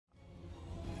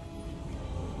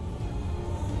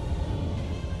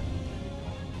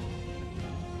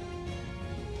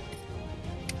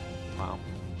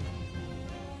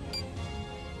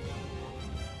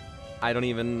I don't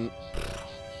even...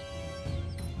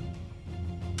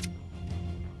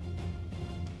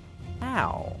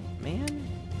 How, man?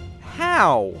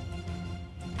 How?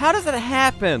 How does it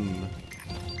happen?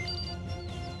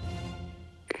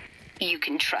 You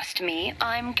can trust me.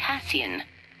 I'm Cassian.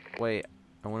 Wait,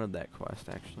 I wanted that quest,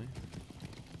 actually.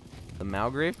 The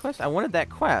Malgrave quest? I wanted that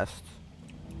quest.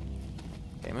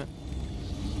 Damn it.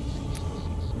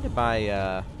 I need to buy,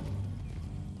 yeah,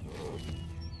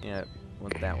 I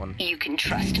want that one. You can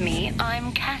trust me.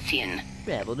 I'm Cassian.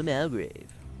 Travel to Malgrave.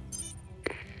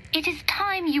 It is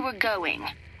time you were going.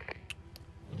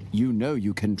 You know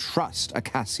you can trust a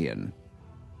Cassian.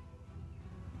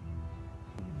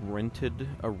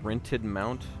 A rented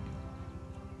mount?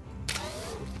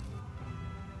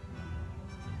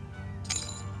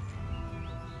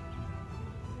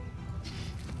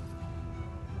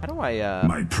 How do I,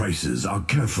 My prices are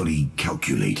carefully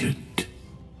calculated.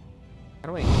 How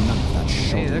do I... None of that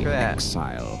Hey, look at that.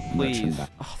 exile. Please.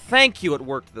 Oh, thank you, it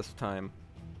worked this time.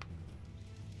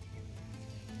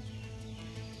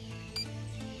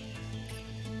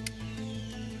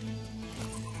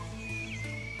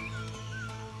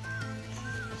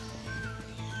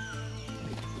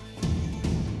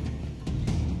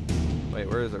 Wait,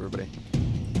 where is everybody?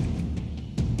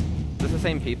 Is this the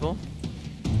same people?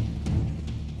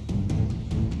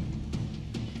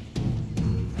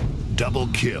 Double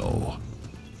kill.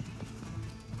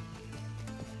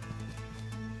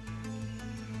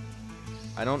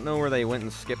 I don't know where they went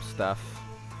and skipped stuff.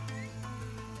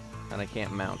 And I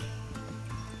can't mount.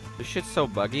 This shit's so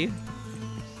buggy.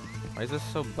 Why is this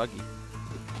so buggy?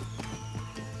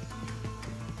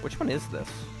 Which one is this?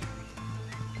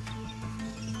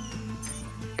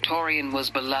 Torian was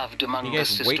beloved among You the guys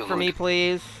sisterhood. wait for me,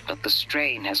 please? But the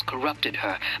strain has corrupted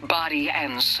her, body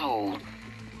and soul.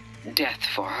 Death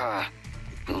for her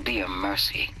will be a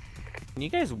mercy. Can you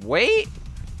guys wait?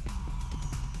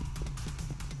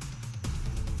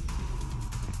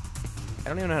 I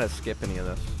don't even know how to skip any of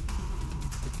this.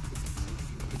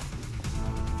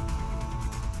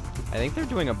 I think they're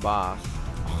doing a boss.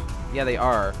 Yeah, they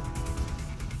are.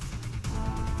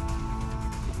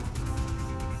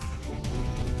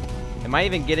 Am I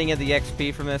even getting the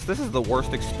XP from this? This is the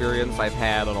worst experience I've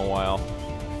had in a while.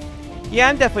 Yeah,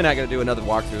 I'm definitely not going to do another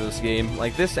walkthrough of this game.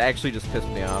 Like, this actually just pissed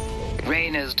me off.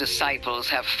 Reyna's disciples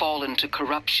have fallen to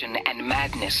corruption and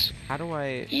madness. How do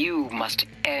I... You must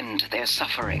end their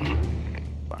suffering.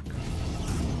 Fuck.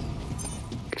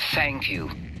 Thank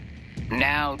you.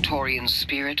 Now Torian's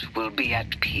spirit will be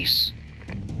at peace.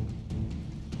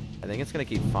 I think it's going to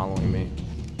keep following me.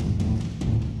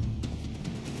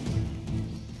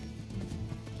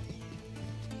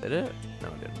 Did it? No,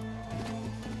 it didn't.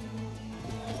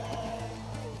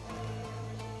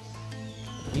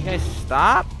 Can you guys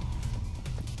stop?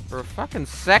 For a fucking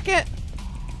second?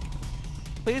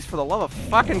 Please, for the love of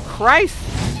fucking Christ!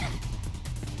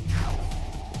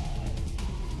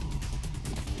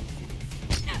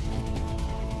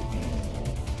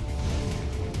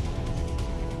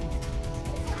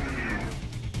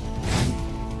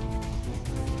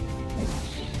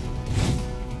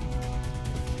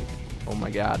 Oh my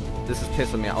god, this is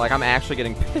pissing me off. Like, I'm actually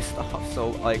getting pissed off. So,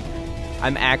 like,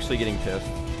 I'm actually getting pissed.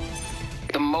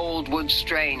 The Moldwood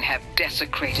strain have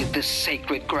desecrated this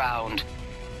sacred ground.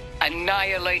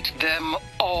 Annihilate them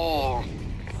all.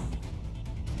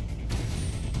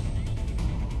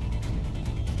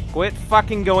 Quit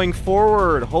fucking going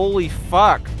forward. Holy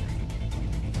fuck.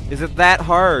 Is it that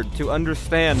hard to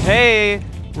understand? Hey,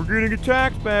 we're getting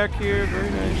attacked back here. Very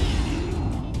nice.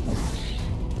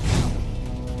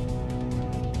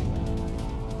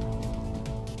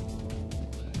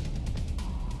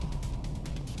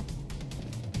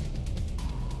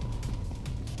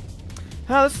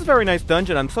 Oh, this is a very nice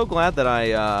dungeon. I'm so glad that I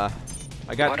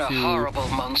got What to... a horrible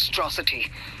monstrosity.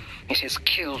 It has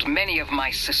killed many of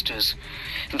my sisters.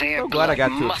 Their So glad I blood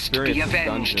got to must be experience this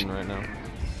avenged. dungeon right now.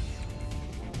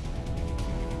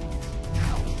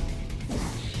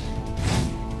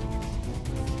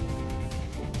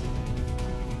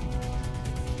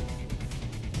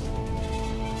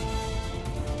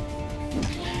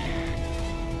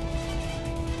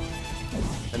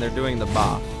 And they're doing the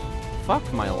boss.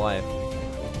 Fuck my life.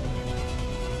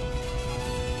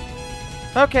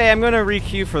 Okay, I'm gonna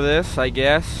re-queue for this, I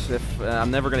guess. If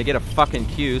I'm never gonna get a fucking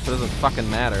queue, so it doesn't fucking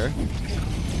matter.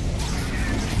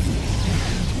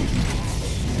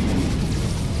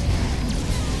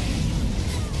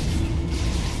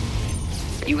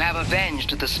 You have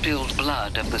avenged the spilled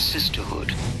blood of the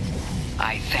sisterhood.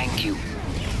 I thank you.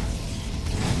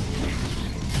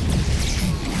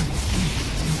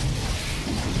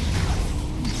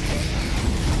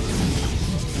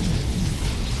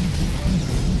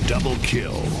 Double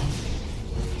kill.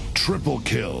 Triple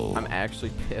kill. I'm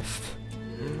actually pissed.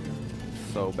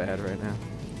 So bad right now.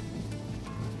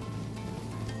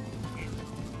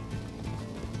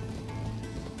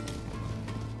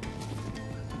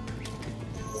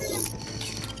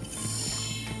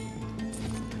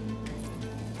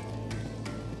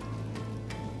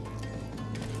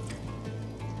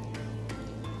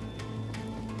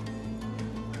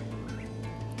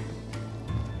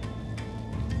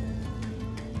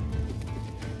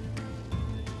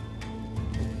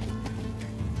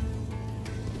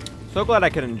 So glad I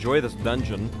can enjoy this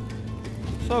dungeon.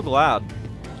 So glad.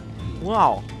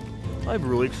 Wow. I've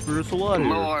really experienced a lot here.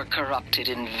 More corrupted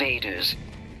invaders.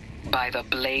 By the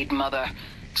Blade Mother,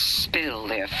 spill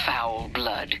their foul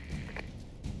blood.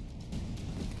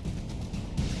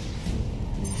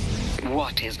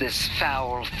 What is this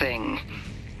foul thing?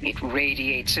 It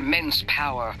radiates immense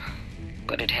power,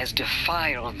 but it has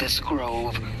defiled this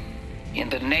grove. In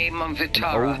the name of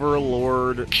Vitara,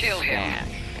 Overlord. kill him.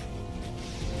 Smash.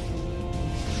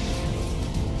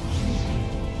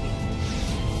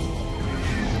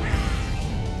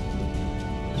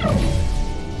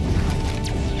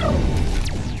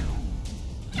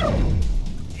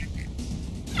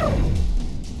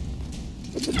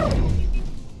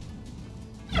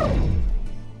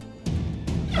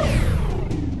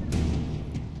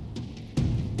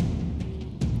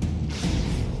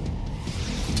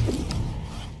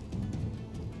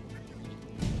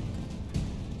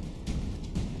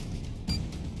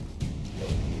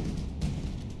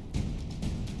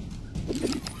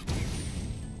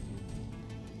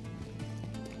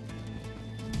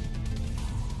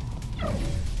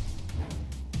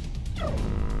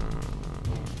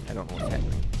 I don't know what's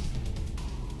happening.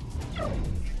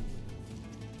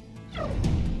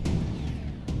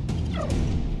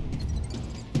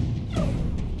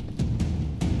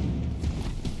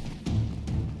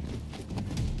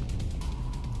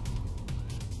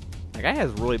 That guy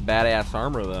has really badass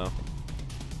armor, though.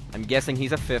 I'm guessing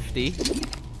he's a 50.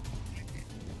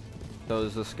 So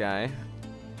is this guy.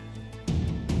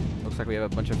 Looks like we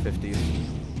have a bunch of 50s.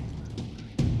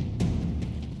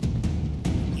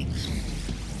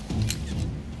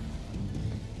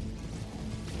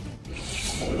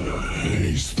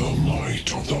 Face the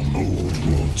might of the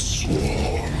Moodwood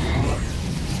Swarm.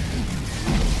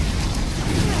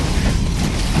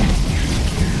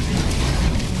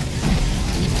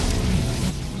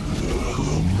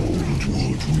 The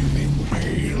Moodwood will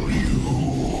impale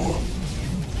you.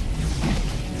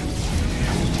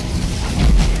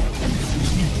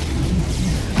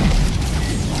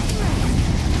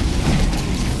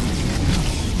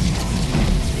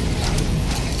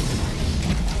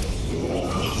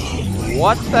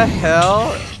 What the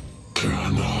hell?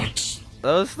 Cannot.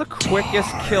 That was the quickest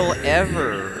kill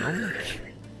ever. Oh my.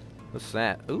 What's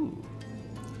that? Ooh.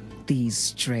 These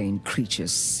strange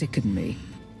creatures sicken me.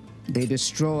 They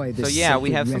destroy the So yeah, we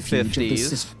sacred have some refuge of the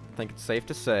 50s. I think it's safe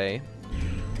to say.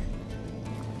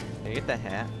 Did I get the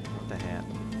hat? Not the hat.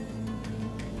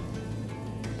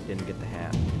 Didn't get the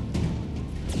hat.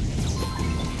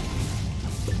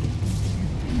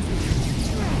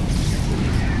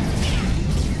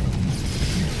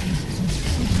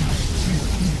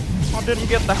 I didn't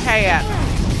get the hat.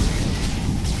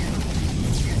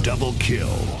 Double kill.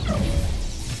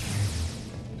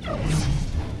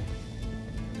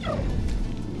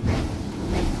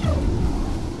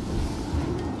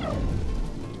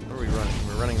 Where are we running?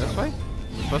 We're running this way?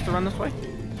 We're supposed to run this way?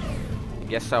 I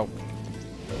guess so.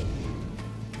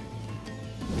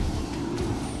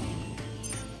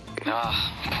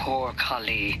 Ah, poor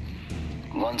Kali.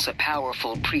 Once a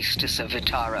powerful priestess of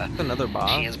Vitara, Another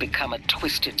boss. she has become a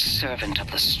twisted servant of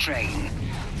the strain.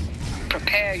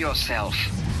 Prepare yourself.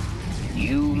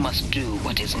 You must do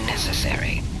what is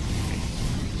necessary.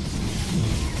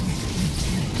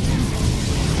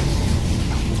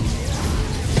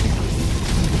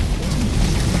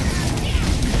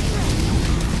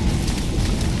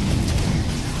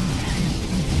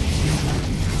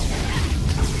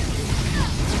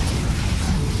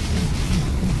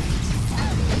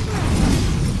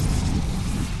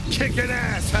 Kickin'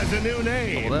 ass has a new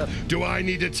name. Hold up. Do I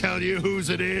need to tell you whose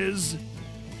it is?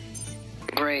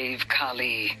 Brave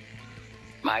Kali.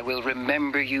 I will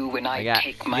remember you when I got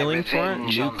take my healing for it,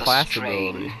 revenge new on the class strain.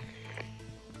 ability.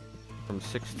 From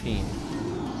 16.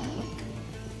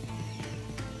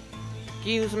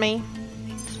 Excuse me.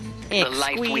 The Excuse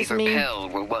Lightweaver me. Pell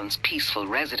were once peaceful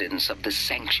residents of this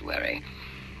sanctuary,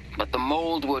 but the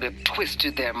mold would have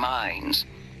twisted their minds.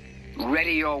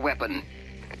 Ready your weapon.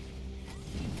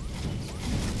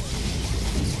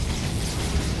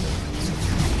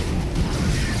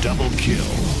 Double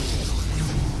kill.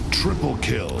 Triple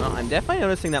kill. Well, I'm definitely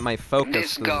noticing that my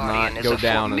focus does not go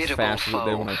down as fast as it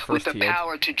did when I first healed.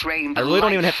 I really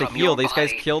don't even have to heal. These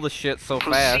guys kill the shit so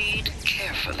fast. Proceed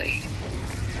carefully.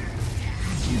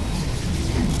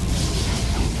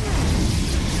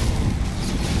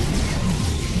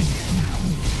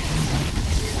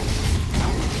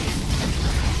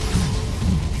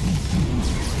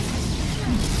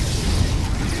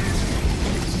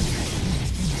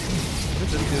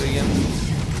 What does this do again?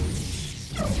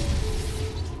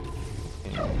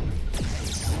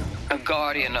 A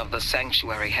guardian of the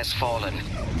sanctuary has fallen.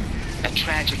 A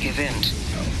tragic event,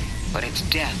 but its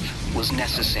death was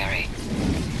necessary.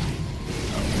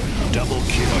 Double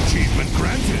kill. Achievement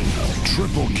granted.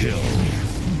 Triple kill.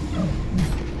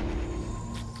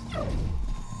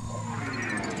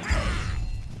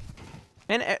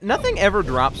 And nothing ever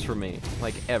drops for me,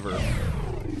 like ever.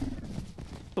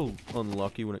 So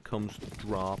unlucky when it comes to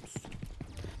drops.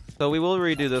 So we will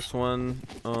redo this one.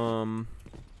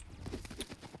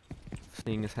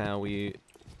 Seeing as how we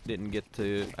didn't get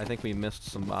to, I think we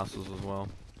missed some bosses as well.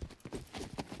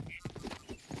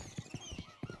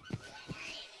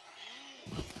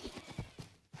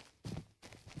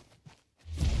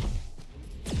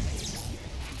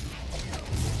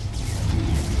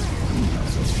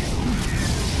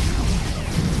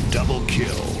 Double kill.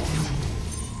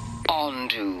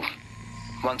 Ondu,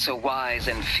 once a wise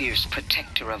and fierce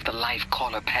protector of the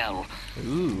life-caller Pell.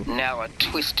 Ooh. Now a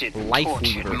twisted, Life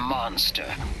tortured Weaver.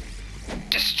 monster.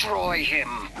 Destroy him!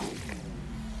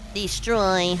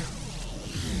 Destroy.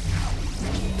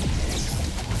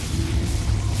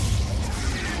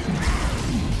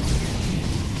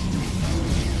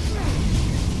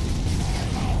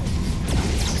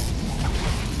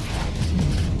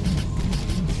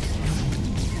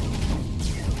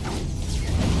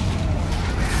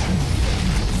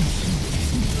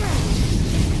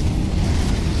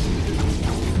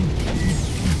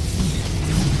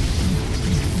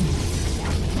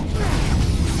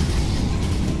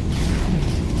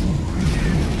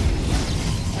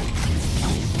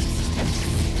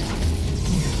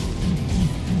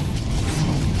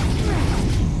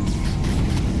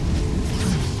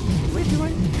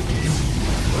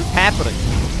 Happening.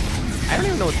 I don't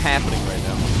even know what's happening right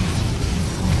now.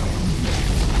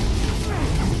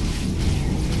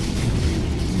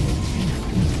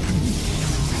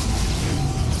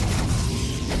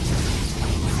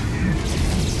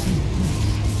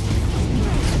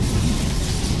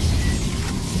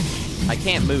 I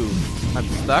can't move. I'm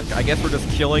stuck. I guess we're just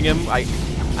killing him.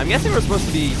 I'm guessing we're supposed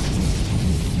to be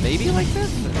maybe like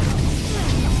this?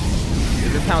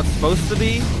 Is this how it's supposed to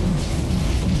be?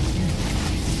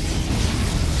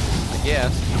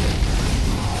 Yes.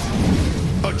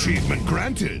 Achievement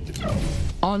granted.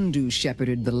 Ondu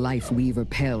shepherded the life weaver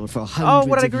Pell for hundreds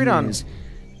what I of agreed on. years,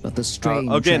 but the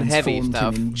strain again, heavy transformed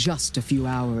stuff. him in just a few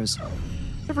hours.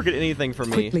 Never get anything from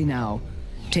me. Quickly now,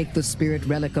 take the spirit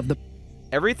relic of the...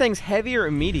 Everything's heavy or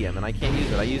medium, and I can't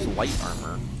use it. I use light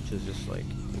armor, which is just like...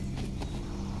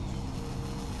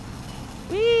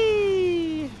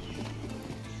 Whee!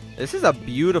 This is a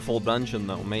beautiful dungeon,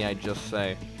 though, may I just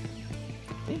say.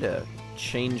 I need to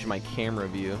change my camera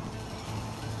view.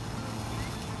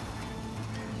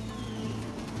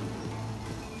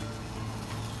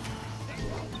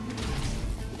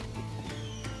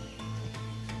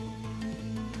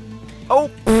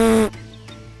 Oh!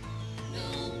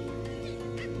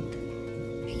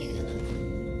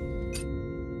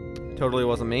 Totally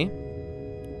wasn't me.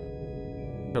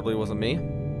 Totally wasn't me.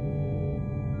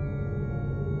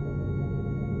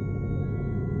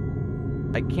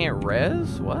 I can't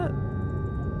res? What?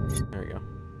 There we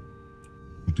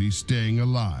go. Staying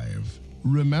alive.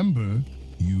 Remember,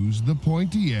 use the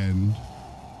pointy end.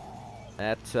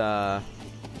 That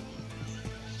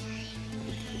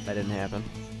didn't happen.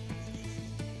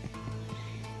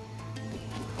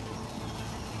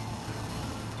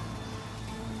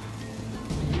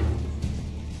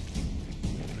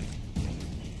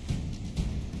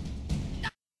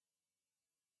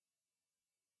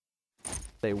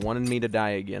 They wanted me to die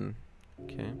again.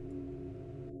 Okay.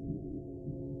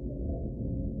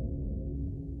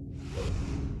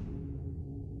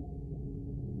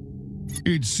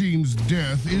 It seems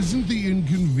death isn't the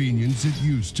inconvenience it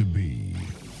used to be.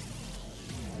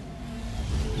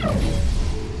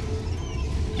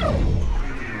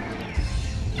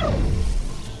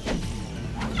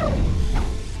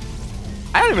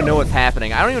 I don't even know what's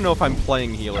happening. I don't even know if I'm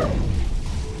playing healer.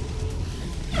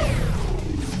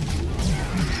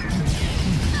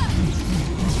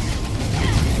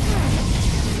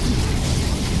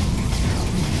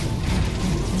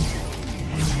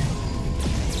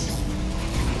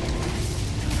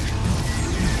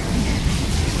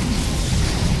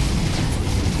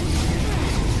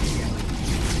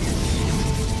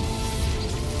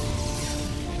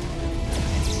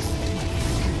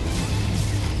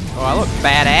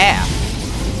 badass.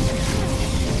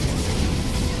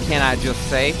 Can I just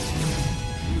say?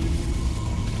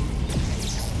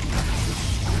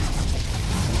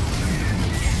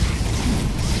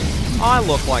 I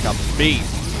look like a beast.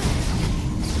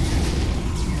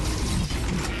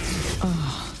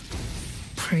 Ah,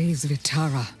 praise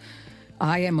Vitara.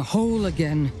 I am whole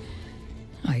again.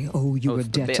 I owe you a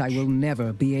debt I will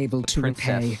never be able to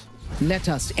repay. Let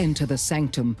us enter the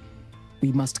sanctum.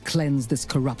 We must cleanse this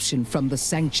corruption from the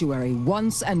sanctuary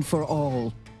once and for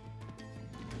all.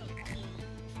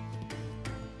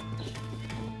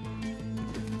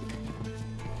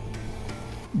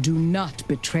 Do not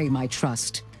betray my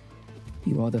trust.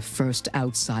 You are the first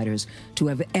outsiders to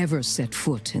have ever set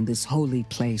foot in this holy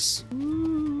place.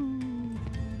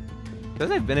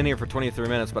 Says I've been in here for 23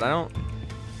 minutes, but I don't...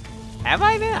 Have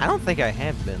I been? I don't think I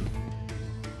have been.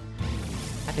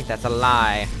 I think that's a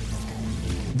lie.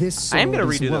 This I am gonna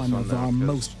sword redo is this one one of though, our 'cause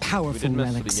most powerful we did miss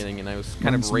relics. the beginning, and I was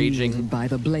kind of Once raging wielded by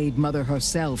the Blade Mother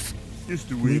herself.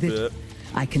 just a wee With bit. it,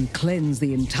 I can cleanse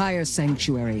the entire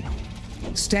sanctuary.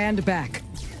 Stand back.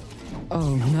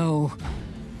 Oh no.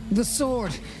 The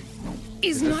sword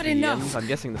is not enough. I'm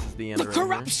guessing this is the end. The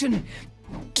corruption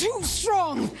too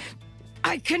strong.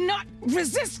 I cannot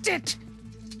resist it.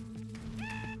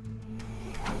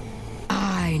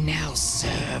 I now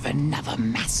serve another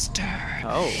master.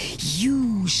 Oh.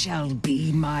 You shall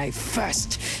be my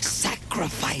first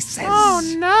sacrifices. Oh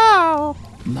no!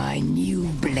 My new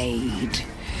blade.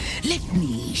 Let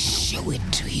me show it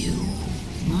to you.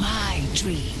 My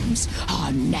dreams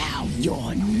are now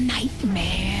your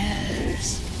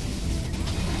nightmares.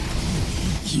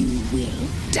 You will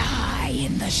die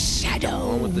in the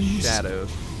shadows. One with the shadows.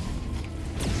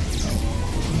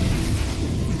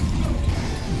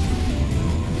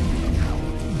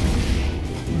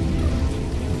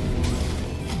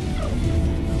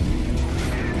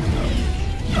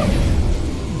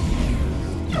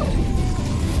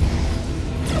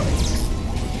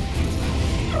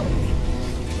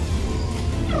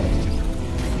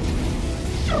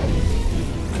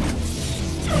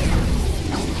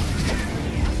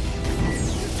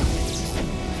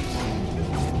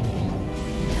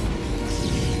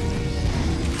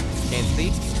 Can't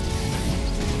see.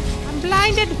 I'm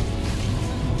blinded.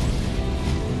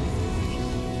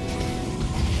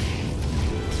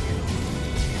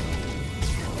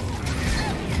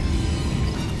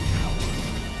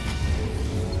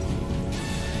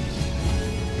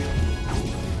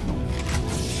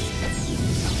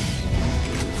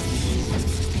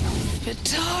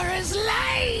 Vitara's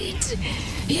light!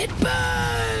 It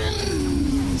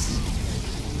burns!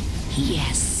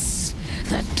 Yes,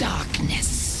 the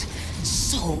darkness.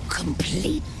 So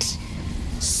complete.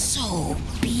 So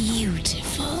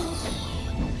beautiful.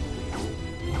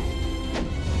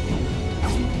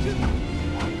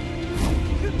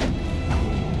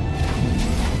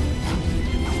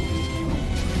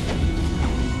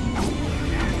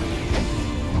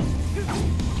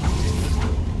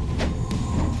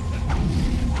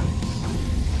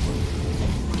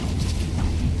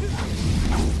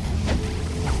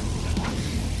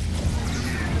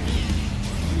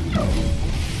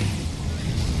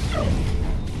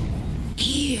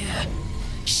 Here,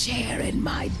 share in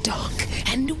my dark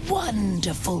and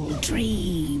wonderful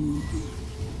dream.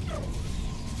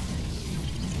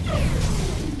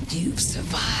 You've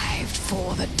survived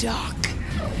for the dark,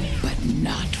 but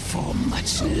not for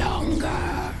much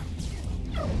longer.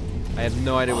 I have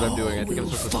no idea what I'm doing. I think I'm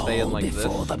supposed to stay in like this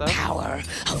before the stuff. power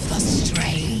of the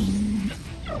strain.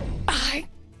 I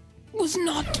was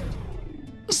not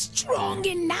strong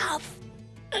enough.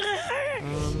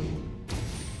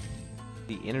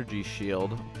 The energy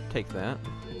shield. Take that.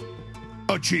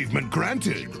 Achievement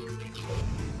granted.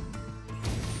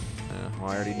 Well,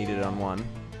 I already needed it on one.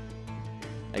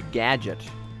 A gadget.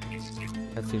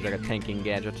 That seems like a tanking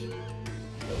gadget.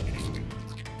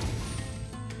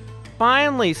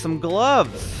 Finally, some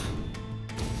gloves.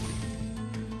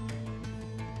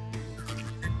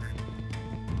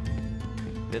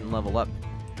 Didn't level up.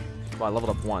 Well, I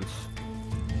leveled up once.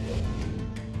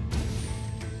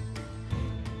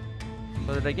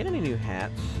 So did I get any new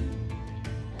hats?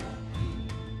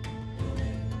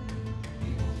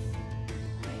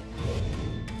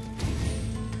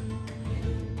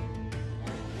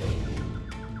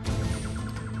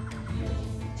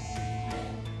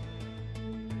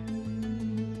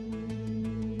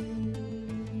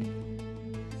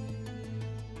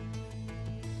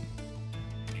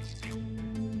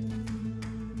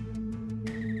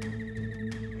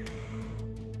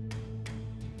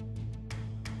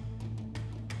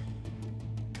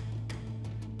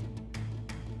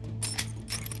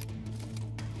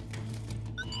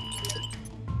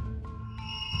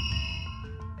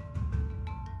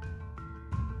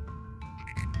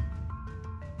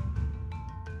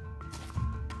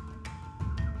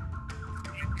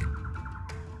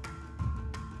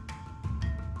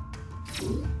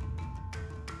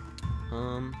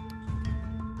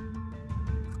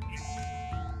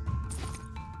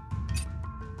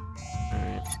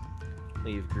 Alright.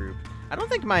 Leave group. I don't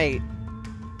think my...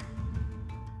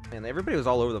 Man, everybody was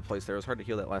all over the place there. It was hard to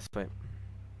heal that last fight.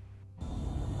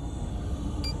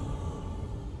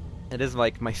 It is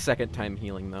like my second time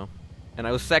healing, though. And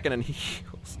I was second in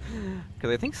heals. Because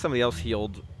I think somebody else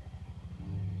healed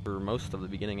for most of the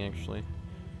beginning, actually.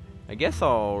 I guess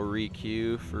I'll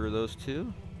re-queue for those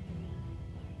two.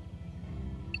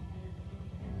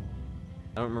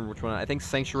 I don't remember which one. I think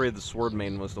Sanctuary of the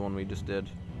Swordmaiden was the one we just did.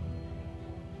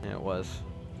 Yeah, it was.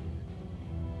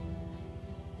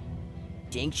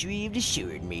 Sanctuary of the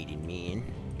Swordmaiden, man.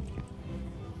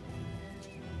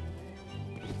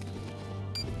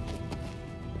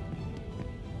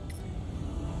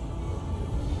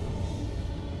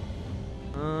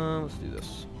 Let's do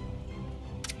this.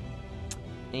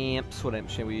 Amps. What amp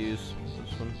should we use? This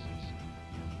one.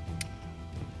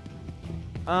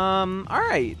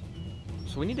 Alright.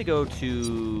 So we need to go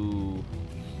to...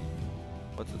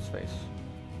 What's its face?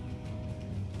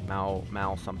 Mal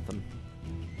something.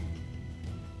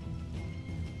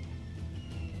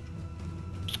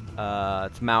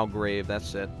 It's Malgrave,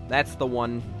 that's it. That's the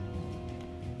one.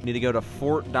 We need to go to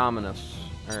Fort Dominus.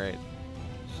 Alright.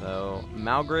 So,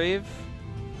 Malgrave,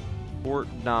 Fort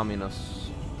Dominus.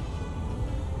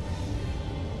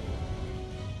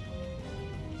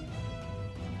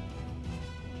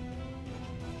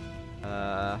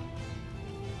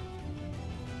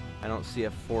 I don't see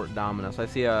a Fort Dominus. I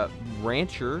see a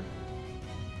rancher.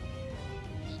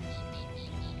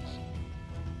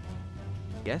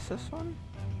 Guess this one?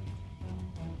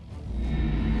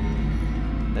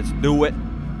 Let's do it.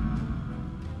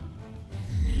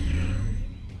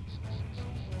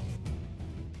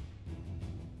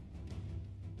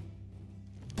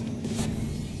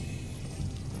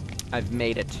 I've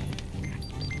made it.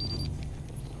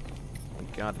 Oh my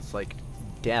god, it's like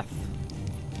death.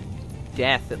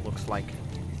 Death, it looks like.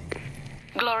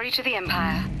 Glory to the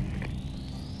Empire.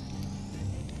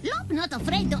 Lop not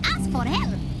afraid to ask for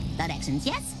help. Directions,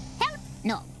 yes? Help?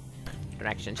 No.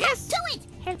 Directions, yes! Do it!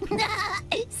 Help. Sorry.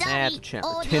 That's a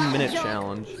 10-minute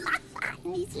challenge.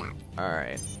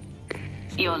 Alright.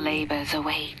 Your labors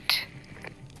await. I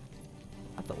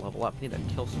have to level up. I need to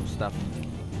kill some stuff.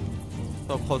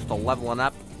 So close to leveling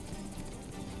up.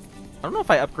 I don't know if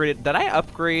I upgraded. Did I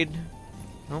upgrade?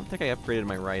 I don't think I upgraded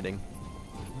my riding.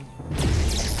 I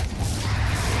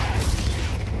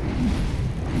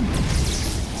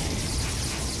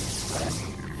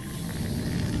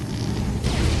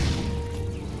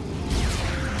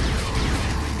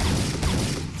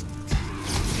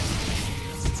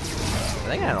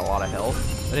think I had a lot of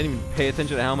health. I didn't even pay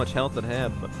attention to how much health it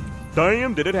had, but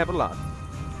damn, did it have a lot.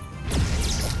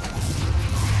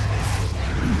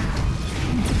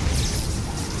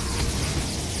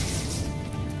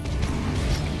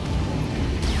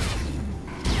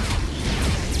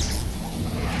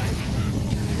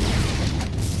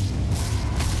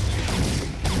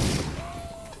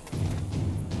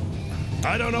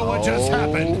 I don't know what just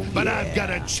happened, but I've got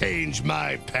to change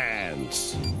my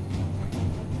pants.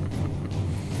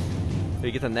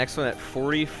 We get the next one at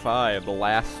 45, the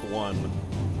last one.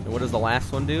 And what does the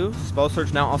last one do? Spell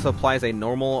Search now also applies a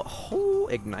normal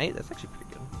ignite. That's actually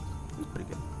pretty good. That's pretty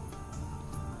good.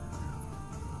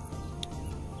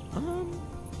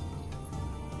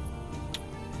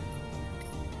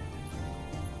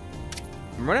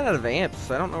 I'm running out of amps,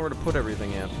 so I don't know where to put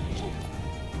everything at.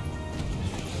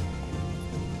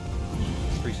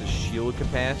 Increases shield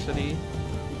capacity.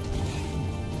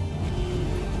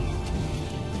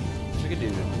 We could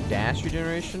do dash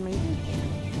regeneration, maybe?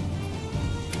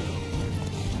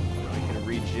 I can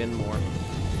regen more.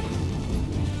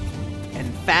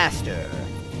 And faster!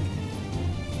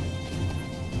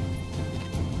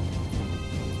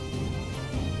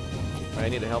 I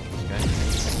need to help this guy.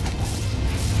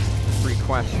 Free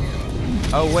quest.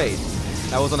 Oh wait,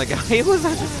 that wasn't a guy. It was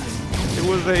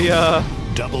a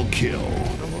double kill. I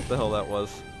don't know what the hell that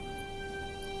was.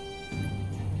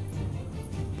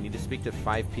 We need to speak to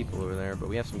 5 people over there, but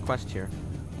we have some quests here.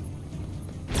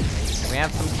 We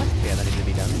have some quests here that need to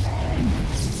be done.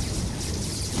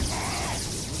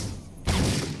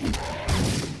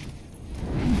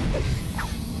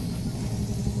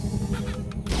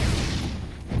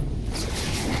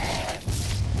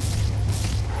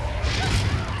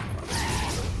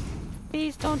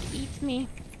 Please don't eat me.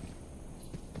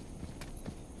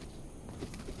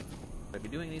 Should I be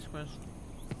doing these quests?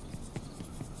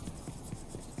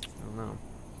 I don't know.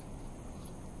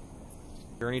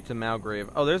 Journey to Malgrave.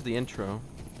 Oh, there's the intro.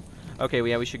 Okay, well,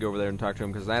 yeah, we should go over there and talk to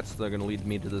him because that's going to lead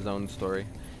me to the zone story.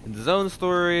 In the zone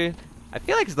story, I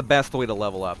feel like it's the best way to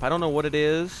level up. I don't know what it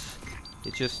is.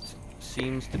 It just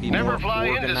seems to be Never more fly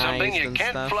into organized something you and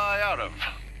can't stuff. fly out of.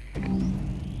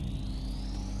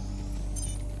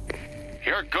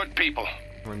 You're good people.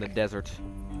 We're in the desert.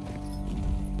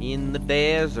 In the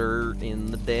desert, in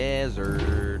the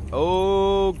desert.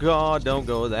 Oh god, don't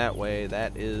go that way.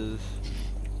 That is...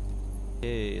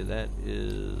 Okay, that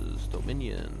is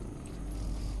Dominion.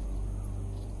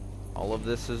 All of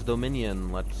this is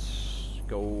Dominion. Let's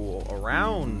go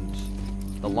around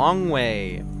the long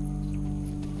way.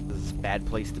 This is a bad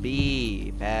place to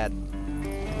be. Bad.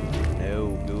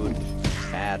 No good.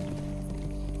 Bad.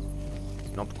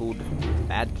 Not good.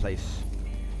 Bad place.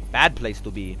 Bad place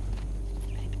to be.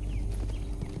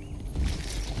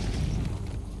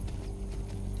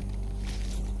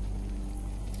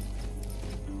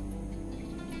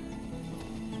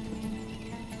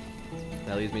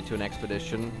 That leads me to an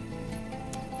expedition.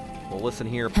 Well, listen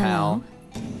here, pal.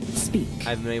 Hello. Speak. I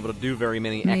haven't been able to do very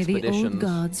many May expeditions. the old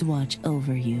gods watch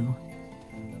over you.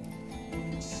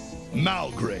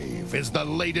 Malgrave is the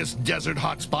latest desert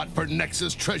hotspot for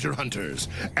Nexus treasure hunters,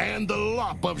 and the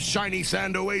Lop of Shiny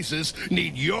Sand Oasis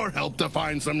need your help to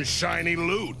find some shiny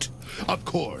loot. Of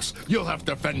course, you'll have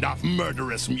to fend off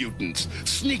murderous mutants,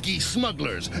 sneaky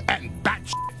smugglers, and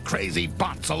batshit crazy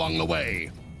bots along the way.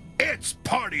 It's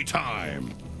party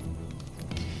time!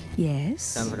 Yes.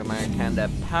 Sounds like a kind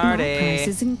of My party.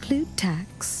 prices include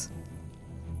tax.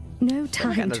 No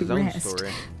time kind of to zone rest.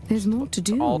 story. There's more to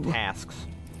do. All tasks.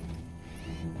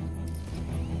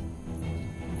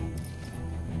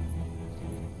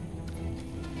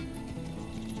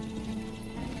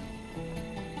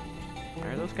 Why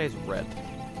are those guys red?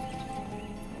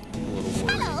 I'm a little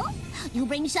worried. Hello? You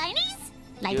bring shinies?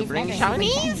 Life You is bring better every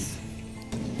shinies?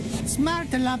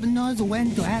 Smart lab knows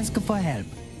when to ask for help.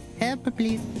 Help,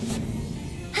 please.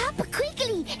 time. Hop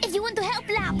quickly if you want to help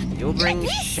Lop. You bring Like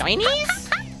this.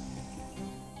 shinies?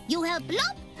 You help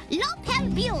Lop, Lop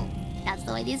help you. That's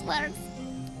the way this works.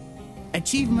 A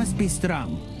chief must be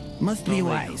strong, must be So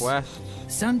many wise. quests.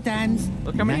 Sometimes,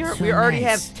 Look how many not are, so we already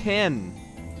nice. have 10.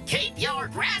 Keep your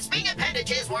grasping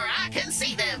appendages where I can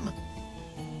see them.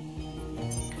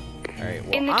 Alright,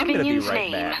 well, In the I'm gonna be Dominion's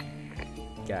right name.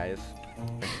 back. Guys.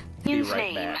 Be Dominion's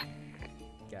right name. back.